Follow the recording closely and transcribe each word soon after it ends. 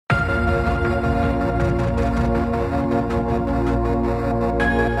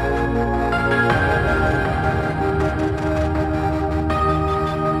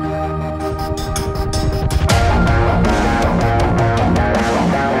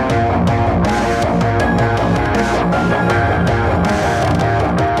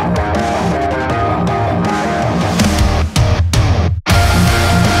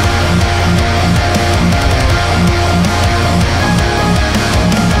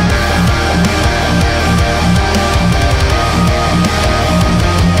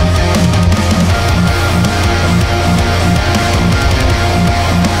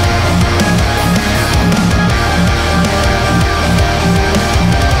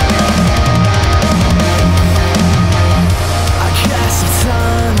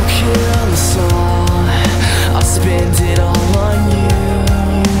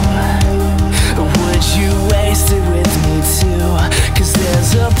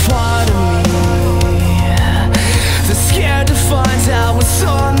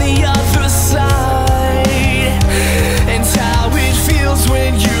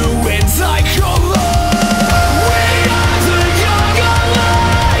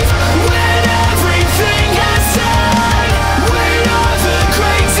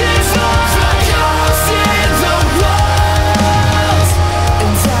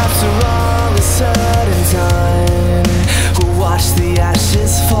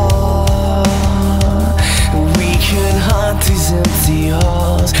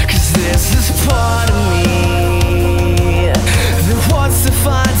part of me that wants to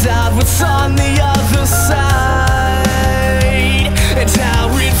find out what's on the other side, and how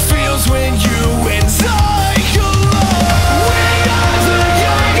it feels when you and I collide. We are the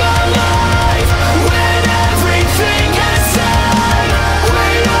young alive, when everything has said.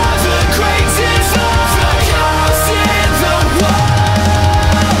 We are the greatest of the ghosts in the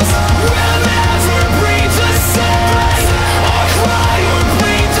world. We'll never breathe the same, or cry or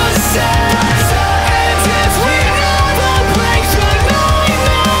bleed the same. And if we never break the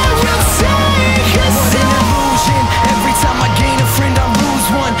nightmare, we'll take us. What an illusion. Every time I gain a friend, I lose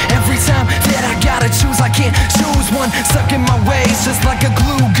one. Every time that I gotta choose, I can't choose one. Stuck in my ways, just like a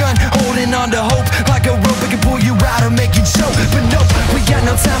glue gun, holding on to hope like a rope. It can pull you out or make you choke, but nope, we got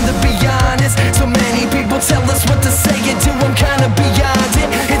no time to be on.